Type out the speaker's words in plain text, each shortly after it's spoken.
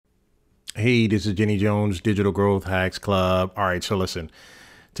Hey, this is Jenny Jones, Digital Growth Hacks Club. All right, so listen,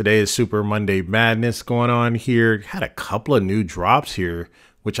 today is Super Monday Madness going on here. Had a couple of new drops here,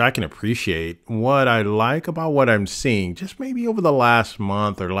 which I can appreciate. What I like about what I'm seeing, just maybe over the last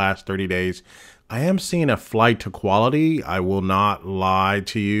month or last 30 days, I am seeing a flight to quality. I will not lie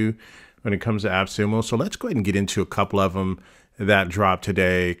to you when it comes to AppSumo. So let's go ahead and get into a couple of them that dropped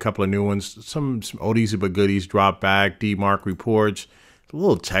today. A couple of new ones, some oldies but goodies dropped back, DMARC reports. A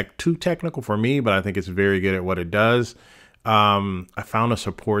little too technical for me, but I think it's very good at what it does. I found a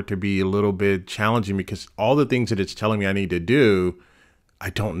support to be a little bit challenging because all the things that it's telling me I need to do, I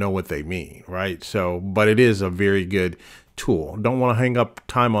don't know what they mean, right? So, but it is a very good tool. Don't want to hang up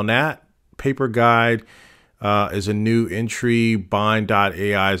time on that. Paper Guide is a new entry.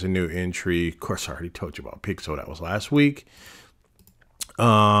 Bind.ai is a new entry. Of course, I already told you about Pixel. That was last week.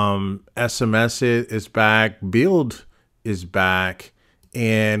 SMS is back. Build is back.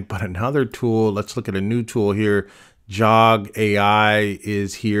 But another tool, let's look at a new tool here. Jog AI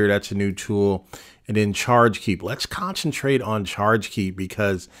is here. That's a new tool. And then ChargeKeep. Let's concentrate on ChargeKeep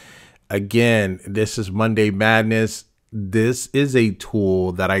because, again, this is Monday Madness. This is a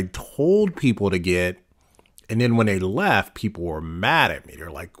tool that I told people to get. And then when they left, people were mad at me. They're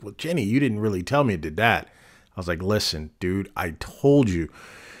like, well, Jenny, you didn't really tell me it did that. I was like, listen, dude, I told you.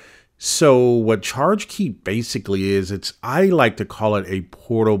 So what ChargeKeep basically is, I like to call it a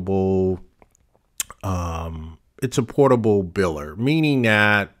portable, it's a portable biller, meaning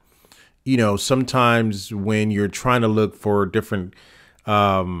that, you know, sometimes when you're trying to look for different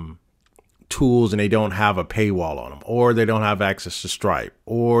tools and they don't have a paywall on them, or they don't have access to Stripe,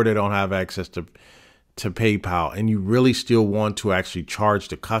 or they don't have access to PayPal, and you really still want to actually charge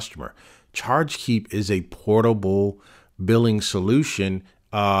the customer, ChargeKeep is a portable billing solution.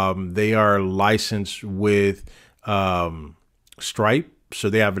 They are licensed with Stripe, so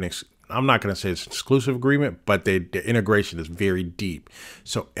they have I'm not going to say it's an exclusive agreement, but the integration is very deep.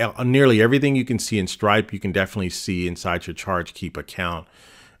 So nearly everything you can see in Stripe, you can definitely see inside your ChargeKeep account.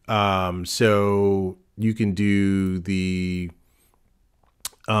 So you can do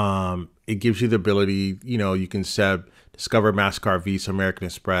it gives you the ability, you know, you can set Discover, MasterCard, Visa, American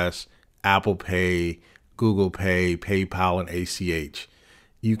Express, Apple Pay, Google Pay, PayPal, and ACH.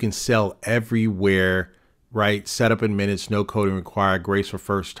 You can sell everywhere, right? Set up in minutes, no coding required, grace for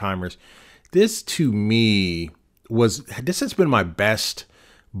first timers. This to me this has been my best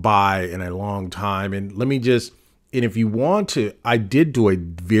buy in a long time. And if you want to, I did do a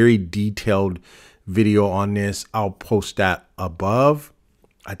very detailed video on this. I'll post that above.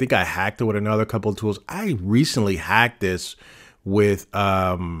 I think I hacked it with another couple of tools. I recently hacked this with,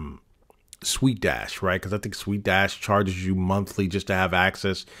 SweetDash, right? Because I think SweetDash charges you monthly just to have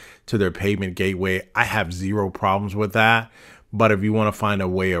access to their payment gateway. I have zero problems with that. But if you want to find a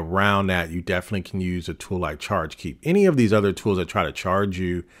way around that, you definitely can use a tool like ChargeKeep. Any of these other tools that try to charge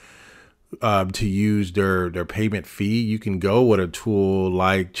you to use their payment fee, you can go with a tool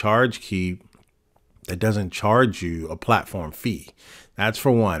like ChargeKeep that doesn't charge you a platform fee. That's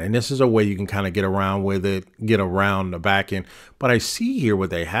for one. And this is a way you can kind of get around with it, get around the back end. But I see here what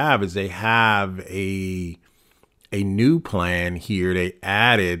they have is they have a new plan here. They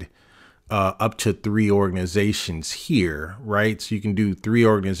added up to 3 organizations here, right? So you can do 3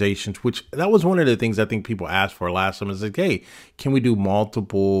 organizations, which that was one of the things I think people asked for last time is like, hey, can we do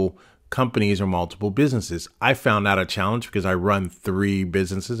multiple companies or multiple businesses? I found that a challenge because I run 3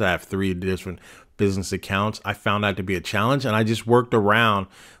 businesses. I have 3 different business accounts. I found that to be a challenge, and I just worked around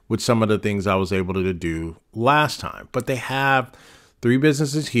with some of the things I was able to do last time. But they have 3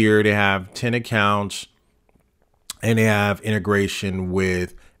 businesses here. They have 10 accounts, and they have integration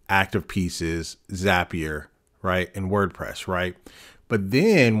with Active Pieces, Zapier, right, and WordPress, right? But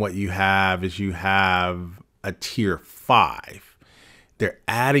then what you have is you have a tier 5. They're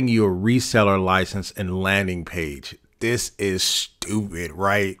adding you a reseller license and landing page. This is stupid,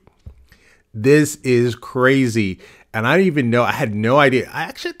 right? This is crazy. And I didn't even know, I had no idea. I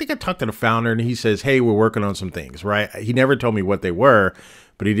actually think I talked to the founder and he says, hey, we're working on some things, right? He never told me what they were,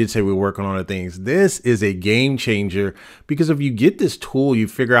 but he did say we're working on the things. This is a game changer because if you get this tool, you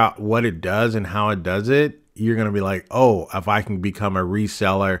figure out what it does and how it does it, you're going to be like, oh, if I can become a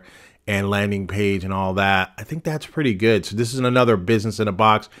reseller and landing page and all that, I think that's pretty good. So this is another business in a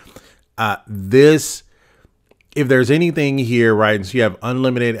box. If there's anything here, right, so you have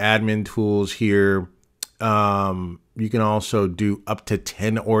unlimited admin tools here. You can also do up to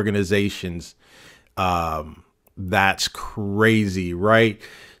 10 organizations. That's crazy, right?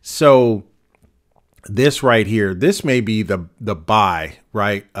 So this right here, this may be the buy,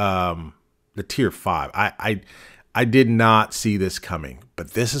 right? The tier 5. I did not see this coming,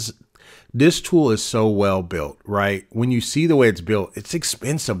 but this is This tool is so well built, right? When you see the way it's built, it's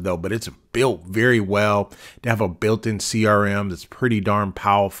expensive though, but it's built very well. They have a built-in CRM that's pretty darn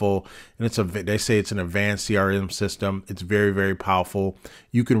powerful. And they say it's an advanced CRM system. It's very, very powerful.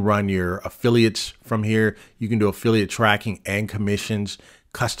 You can run your affiliates from here. You can do affiliate tracking and commissions,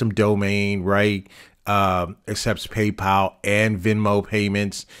 custom domain, right? Accepts PayPal and Venmo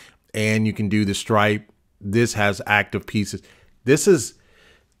payments, and you can do the Stripe. This has active pieces.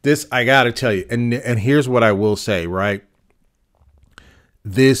 This, I gotta tell you, and here's what I will say, right?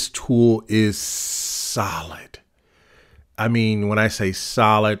 This tool is solid. I mean, when I say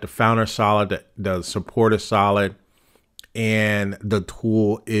solid, the founder is solid, the support is solid, and the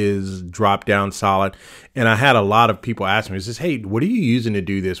tool is drop down solid. And I had a lot of people ask me, says, hey, what are you using to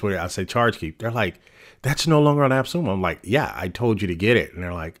do this? I say ChargeKeep. They're like, that's no longer on AppSumo. I'm like, yeah, I told you to get it. And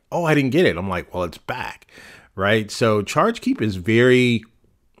they're like, oh, I didn't get it. I'm like, well, it's back, right? So ChargeKeep is very,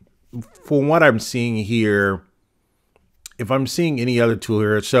 from what I'm seeing here, if I'm seeing any other tool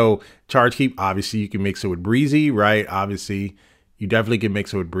here, so ChargeKeep, obviously you can mix it with Breezy, right? Obviously, you definitely can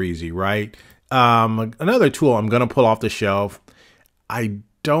mix it with Breezy, right? Another tool I'm going to pull off the shelf. I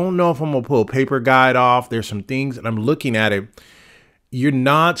don't know if I'm going to pull a paper guide off. There's some things, and I'm looking at it. You're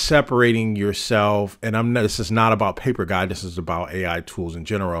not separating yourself, and this is not about paper guide. This is about AI tools in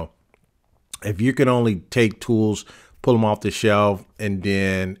general. If you can only take tools, pull them off the shelf, and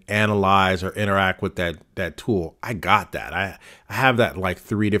then analyze or interact with that tool, I got that. I have that like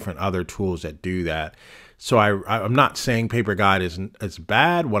 3 different other tools that do that. So I'm not saying paper guide is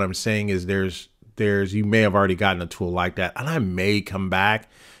bad. What I'm saying is you may have already gotten a tool like that, and I may come back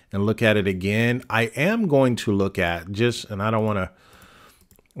and look at it again. I am going to look at and I don't want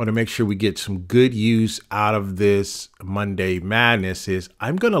to make sure we get some good use out of this Monday Madness.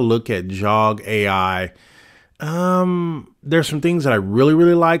 I'm going to look at Jog AI. There's some things that I really,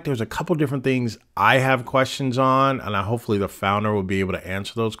 really like. There's a couple different things I have questions on, and hopefully the founder will be able to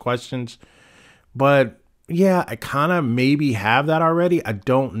answer those questions. But yeah, I kind of maybe have that already. I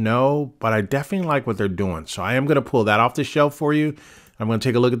don't know, but I definitely like what they're doing. So I am going to pull that off the shelf for you. I'm going to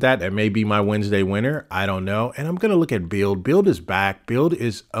take a look at that. That may be my Wednesday winner. I don't know. And I'm going to look at Build. Build is back. Build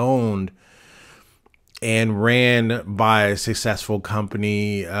is owned and ran by a successful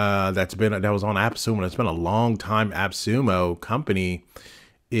company that was on AppSumo. It's been a long time. AppSumo company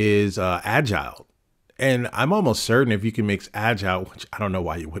is Agile. And I'm almost certain if you can mix Agile, which I don't know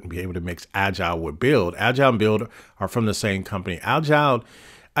why you wouldn't be able to mix Agile with Build. Agile and Build are from the same company. Agile,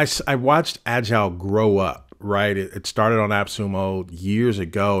 I watched Agile grow up, right? It started on AppSumo years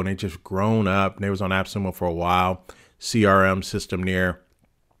ago, and it just grown up. And it was on AppSumo for a while. CRM system there.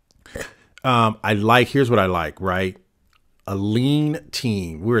 Here's what I like, right? A lean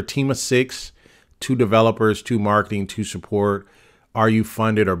team. We're a team of 6, 2 developers, 2 marketing, 2 support. Are you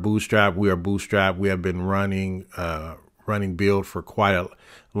funded or bootstrapped? We are bootstrapped. We have been running Build for quite a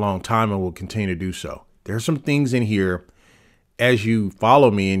long time, and will continue to do so. There's some things in here. As you follow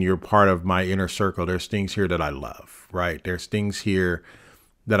me and you're part of my inner circle, there's things here that I love, right? There's things here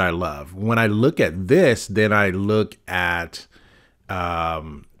that I love. When I look at this, then I look at a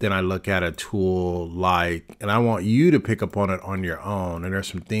tool like, and I want you to pick up on it on your own. And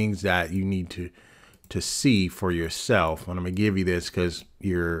there's some things that you need to see for yourself. And I'm gonna give you this because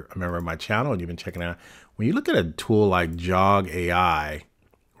you're a member of my channel and you've been checking it out. When you look at a tool like Jog AI,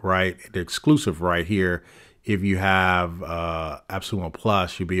 right, the exclusive right here, if you have AppSumo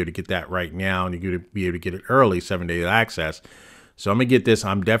Plus, you'll be able to get that right now, and you're gonna be able to get it early, 7-day access. So I'm gonna get this.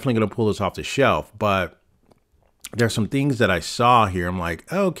 I'm definitely gonna pull this off the shelf, but there's some things that I saw here. I'm like,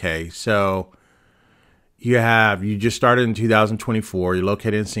 okay, so you just started in 2024. You're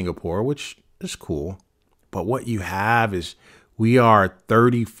located in Singapore, which is cool. But what you have is we are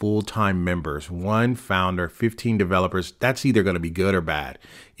 30 full-time members, 1 founder, 15 developers. That's either going to be good or bad.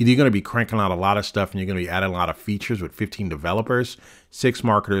 Either you're going to be cranking out a lot of stuff and you're going to be adding a lot of features with 15 developers, 6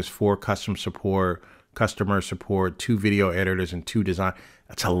 marketers, 4 customer support, 2 video editors, and 2 design.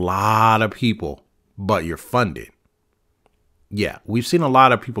 That's a lot of people, but you're funded. Yeah, we've seen a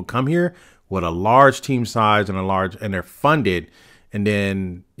lot of people come here with a large team size and they're funded. And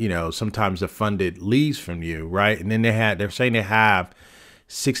then, sometimes the funded leaves from you, right? And then they're saying they have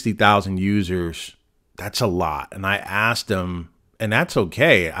 60,000 users. That's a lot. And I asked them, and that's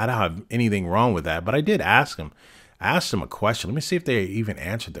okay. I don't have anything wrong with that. But I did ask them. I asked them a question. Let me see if they even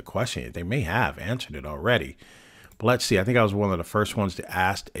answered the question. They may have answered it already. But let's see. I think I was one of the first ones to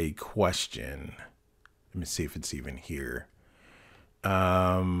ask a question. Let me see if it's even here.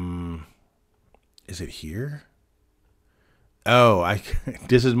 Is it here? Oh,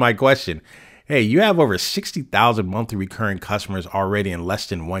 this is my question. Hey, you have over 60,000 monthly recurring customers already in less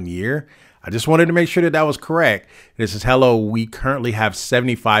than 1 year. I just wanted to make sure that that was correct. This is hello. We currently have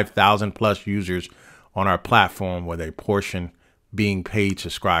 75,000 plus users on our platform with a portion being paid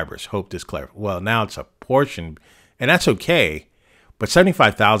subscribers. Hope this clear. Well, now it's a portion and that's okay. But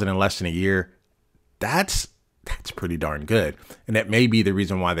 75,000 in less than a year, that's pretty darn good. And that may be the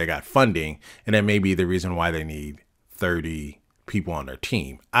reason why they got funding. And that may be the reason why they need 30 people on their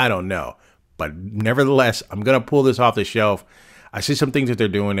team. I don't know. But nevertheless, I'm going to pull this off the shelf. I see some things that they're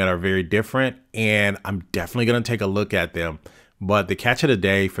doing that are very different, and I'm definitely going to take a look at them. But the catch of the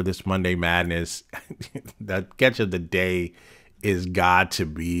day for this Monday Madness, the catch of the day is got to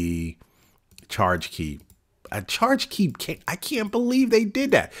be ChargeKeep. ChargeKeep, I can't believe they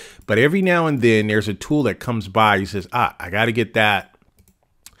did that. But every now and then there's a tool that comes by. He says, I got to get that.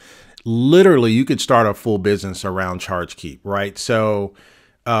 Literally, you could start a full business around ChargeKeep, right? So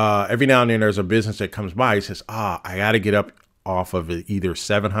every now and then there's a business that comes by. He says, I got to get up off of it, either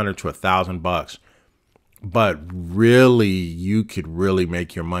 $700 to $1,000. But really, you could really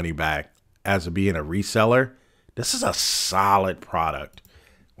make your money back as being a reseller. This is a solid product.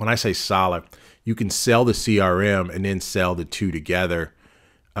 When I say solid, you can sell the CRM and then sell the two together.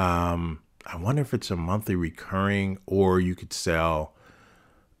 I wonder if it's a monthly recurring, or you could sell,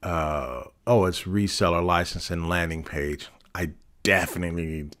 it's reseller license and landing page. I definitely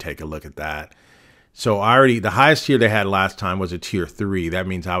need to take a look at that. So the highest tier they had last time was a tier 3. That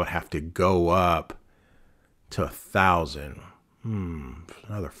means I would have to go up to 1,000.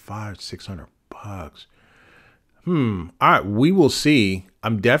 Another $500-600. All right, we will see.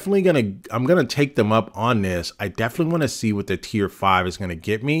 I'm gonna take them up on this. I definitely want to see what the tier 5 is gonna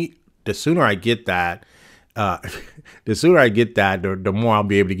get me. The sooner I get that, the more I'll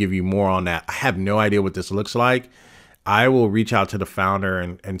be able to give you more on that. I have no idea what this looks like. I will reach out to the founder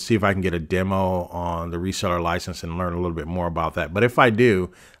and see if I can get a demo on the reseller license and learn a little bit more about that. But if I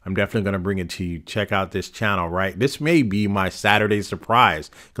do, I'm definitely going to bring it to you. Check out this channel, right? This may be my Saturday surprise,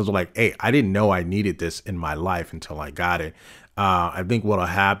 because we're like, hey, I didn't know I needed this in my life until I got it. I think what'll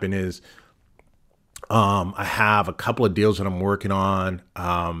happen is I have a couple of deals that I'm working on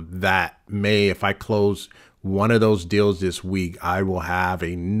that may, if I close one of those deals this week, I will have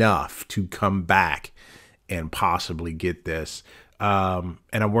enough to come back and possibly get this. And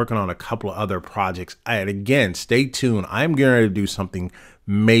I'm working on a couple of other projects. And again, stay tuned. I'm going to do something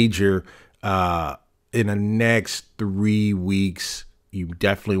major in the next 3 weeks. You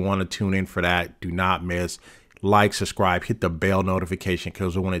definitely want to tune in for that. Do not miss. Like, subscribe, hit the bell notification,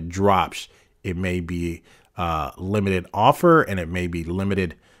 because when it drops, it may be limited offer and it may be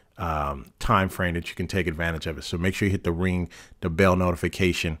limited time frame that you can take advantage of it. So make sure you hit the bell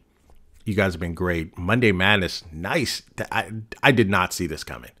notification. You guys have been great. Monday Madness, nice. I did not see this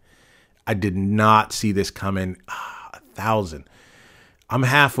coming. I did not see this coming. 1,000. I'm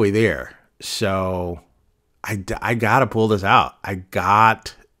halfway there. So I got to pull this out. I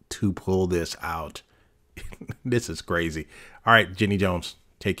got to pull this out. This is crazy. All right, Jenny Jones,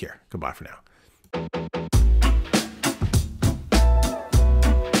 take care. Goodbye for now.